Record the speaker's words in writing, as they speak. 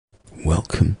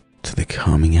Welcome to the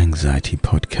Calming Anxiety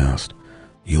Podcast,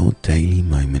 your daily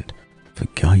moment for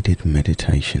guided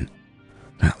meditation,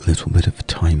 that little bit of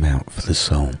time out for the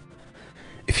soul.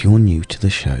 If you're new to the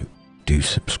show, do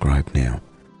subscribe now,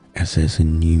 as there's a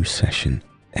new session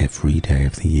every day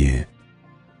of the year.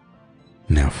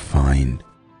 Now find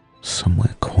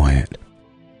somewhere quiet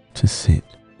to sit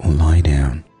or lie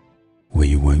down where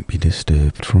you won't be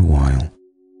disturbed for a while.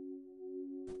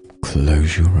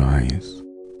 Close your eyes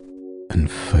and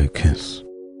focus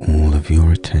all of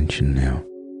your attention now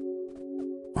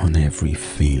on every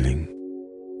feeling,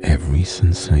 every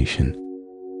sensation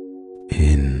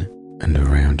in and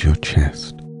around your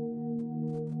chest.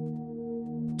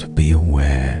 To be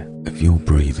aware of your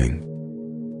breathing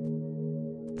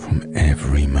from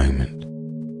every moment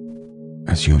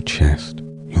as your chest,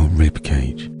 your rib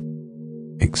cage,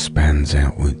 expands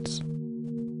outwards,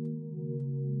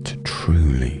 to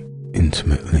truly,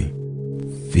 intimately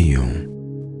feel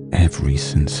every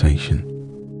sensation,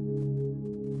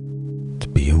 to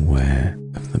be aware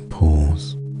of the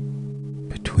pause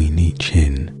between each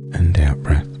in and out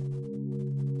breath,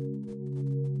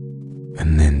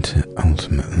 and then to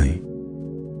ultimately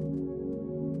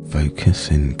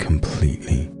focus in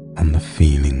completely on the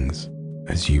feelings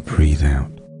as you breathe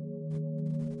out,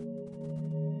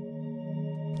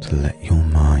 to let your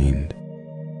mind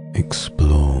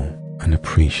explore and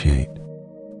appreciate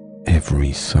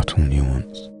every subtle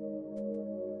nuance.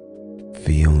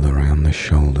 Feel around the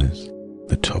shoulders,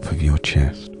 the top of your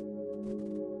chest,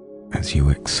 as you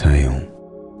exhale,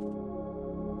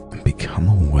 and become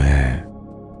aware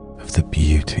of the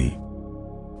beauty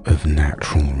of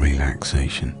natural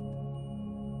relaxation,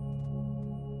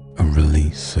 a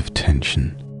release of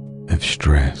tension, of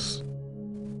stress.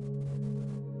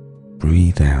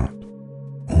 Breathe out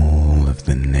all of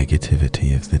the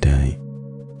negativity of the day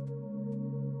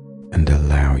and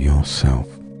allow yourself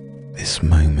this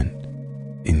moment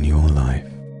in your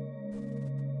life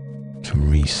to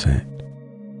reset,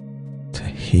 to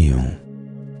heal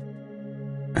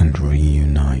and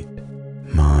reunite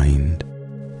mind,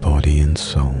 body and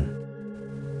soul.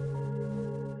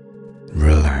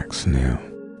 Relax now.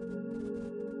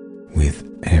 With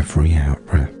every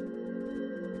out-breath,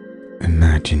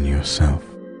 imagine yourself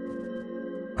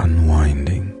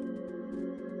unwinding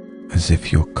as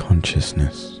if your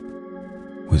consciousness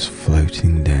was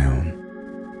floating down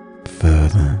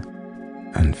further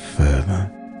and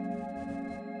further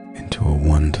into a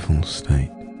wonderful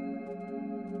state,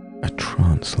 a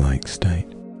trance-like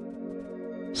state,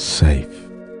 safe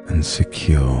and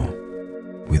secure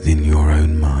within your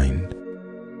own mind.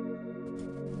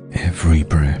 Every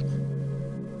breath,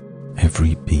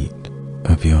 every beat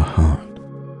of your heart,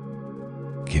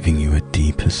 giving you a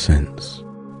deeper sense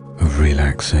of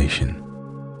relaxation,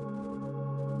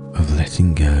 of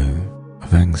letting go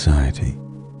of anxiety,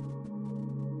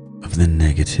 of the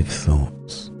negative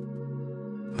thoughts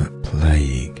that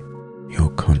plague your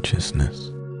consciousness,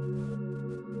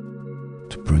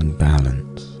 to bring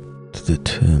balance to the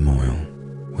turmoil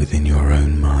within your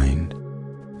own mind.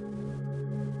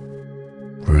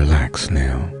 Relax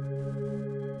now,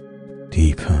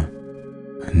 deeper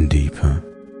and deeper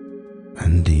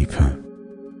and deeper.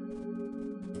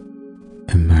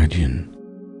 Imagine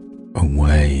a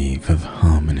wave of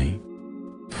harmony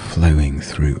flowing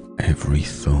through every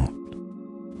thought,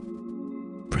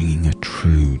 bringing a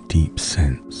true deep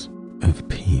sense of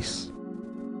peace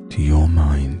to your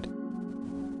mind.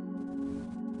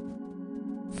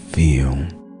 Feel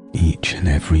each and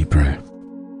every breath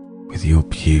with your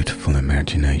beautiful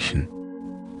imagination,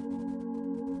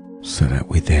 so that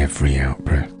with every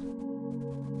out-breath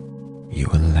you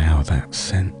allow that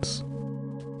sense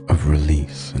of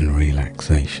release and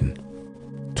relaxation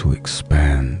to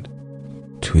expand,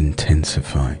 to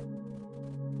intensify,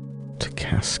 to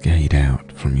cascade out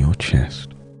from your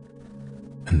chest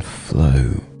and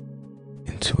flow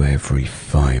into every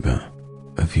fibre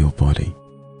of your body.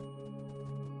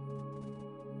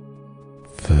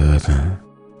 Further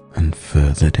and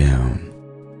further down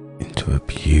into a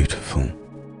beautiful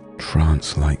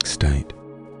trance-like state,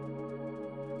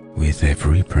 with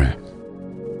every breath,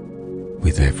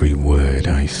 with every word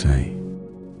I say.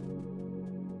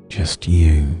 Just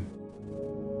you,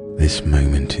 this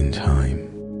moment in time,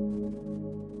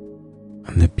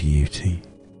 and the beauty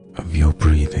of your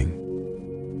breathing.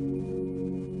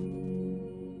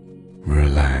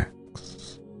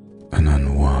 Relax and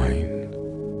unwind,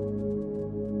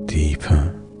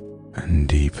 deeper and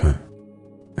deeper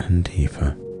and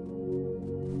deeper.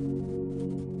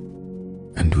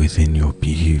 And within your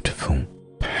beautiful,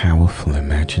 powerful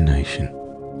imagination,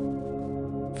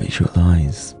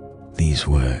 visualize these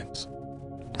words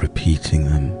repeating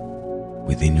them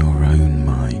within your own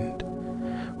mind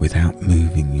without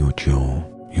moving your jaw,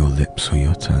 your lips or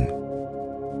your tongue.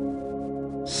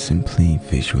 Simply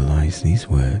visualize these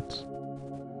words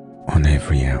on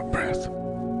every out-breath.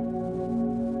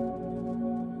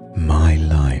 My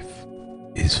life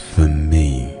is for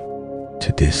me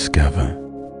to discover.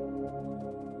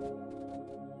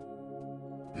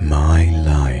 My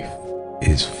life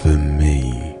is for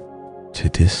me to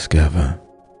discover.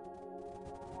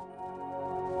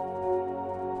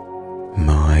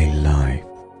 My life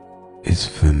is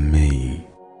for me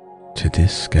to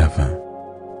discover.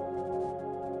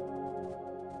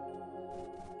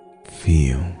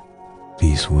 Feel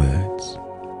these words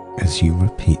as you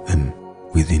repeat them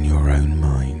within your own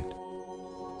mind,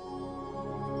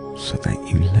 so that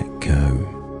you let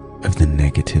go of the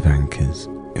negative anchors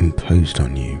imposed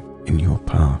on you in your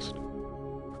past,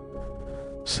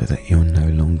 so that you're no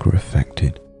longer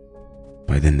affected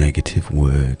by the negative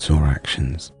words or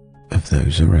actions of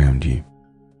those around you,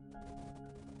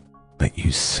 that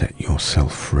you set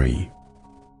yourself free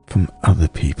from other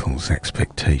people's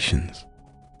expectations,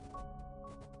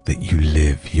 that you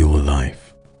live your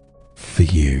life for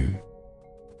you,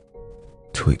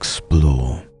 to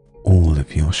explore all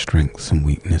of your strengths and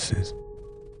weaknesses,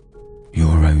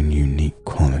 your own unique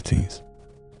qualities,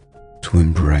 to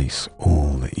embrace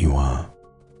all that you are.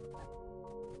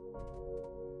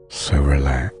 So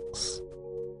relax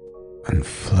and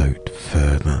float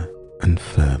further and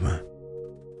further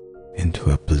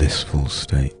into a blissful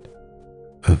state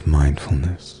of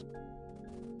mindfulness,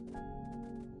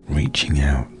 reaching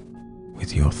out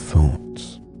with your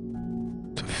thoughts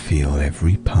to feel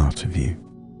every part of you,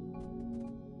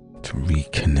 to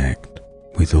reconnect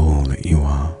with all that you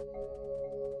are.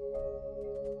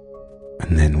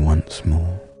 And then once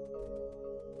more,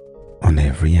 on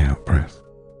every out-breath,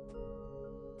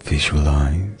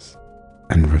 visualize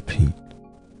and repeat.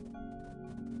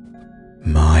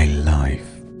 My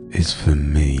life is for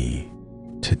me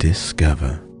to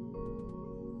discover.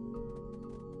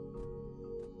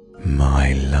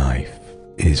 My life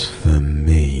is for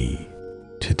me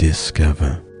to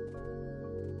discover.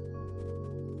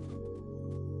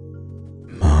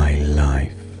 My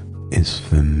life is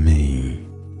for me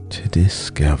to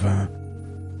discover.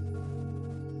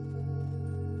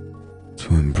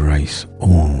 To embrace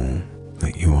all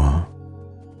that you are.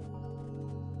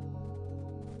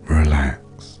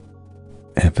 Relax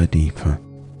ever deeper,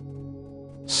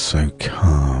 so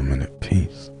calm and at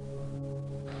peace,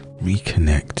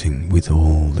 reconnecting with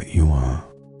all that you are,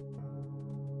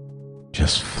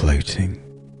 just floating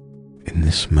in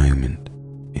this moment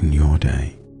in your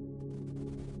day.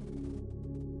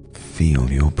 Feel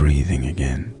your breathing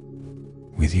again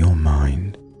with your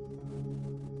mind,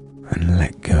 and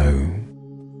let go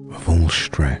of all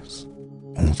stress,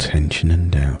 all tension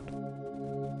and doubt,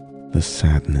 the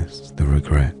sadness, the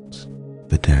regrets,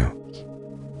 the doubts.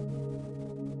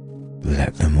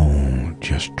 Let them all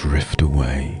just drift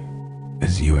away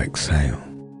as you exhale.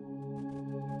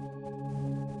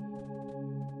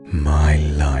 My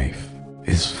life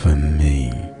is for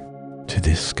me to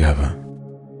discover.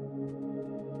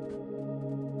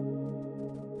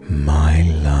 My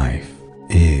life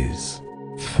is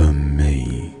for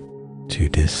me to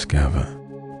discover.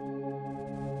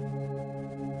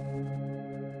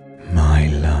 My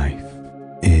life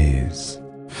is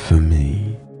for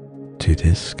me to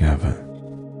discover.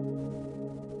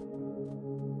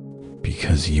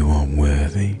 Because you are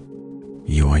worthy,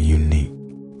 you are unique.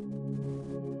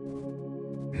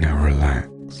 Now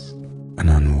relax and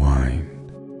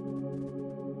unwind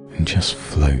and just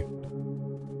float.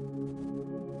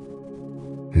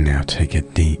 Now take a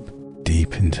deep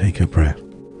intake of breath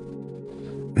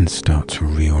and start to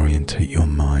reorientate your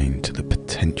mind to the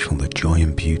potential, the joy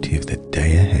and beauty of the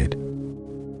day ahead.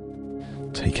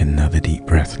 Take another deep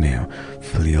breath now.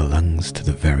 Fill your lungs to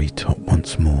the very top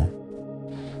once more.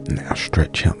 Now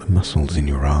stretch out the muscles in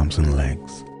your arms and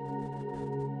legs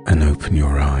and open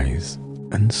your eyes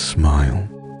and smile.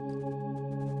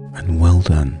 And well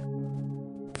done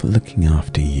for looking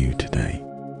after you today,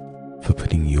 for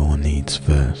putting your needs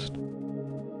first,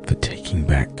 for taking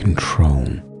back control.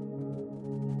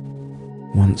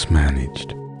 Once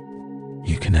managed,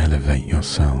 you can elevate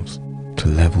yourselves to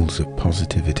levels of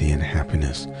positivity and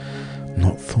happiness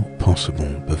not thought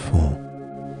possible before.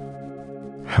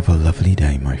 Have a lovely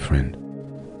day, my friend.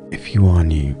 If you are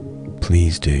new,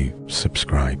 please do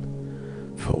subscribe.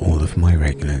 For all of my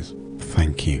regulars,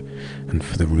 thank you, and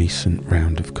for the recent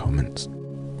round of comments,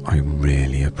 I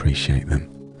really appreciate them.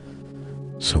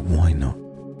 So why not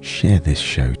share this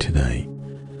show today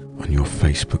on your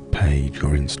Facebook page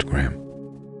or Instagram?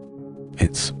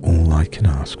 It's all I can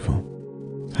ask for.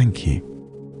 Thank you.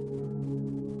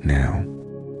 Now,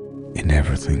 in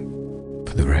everything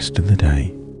for the rest of the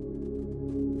day,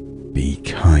 be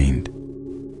kind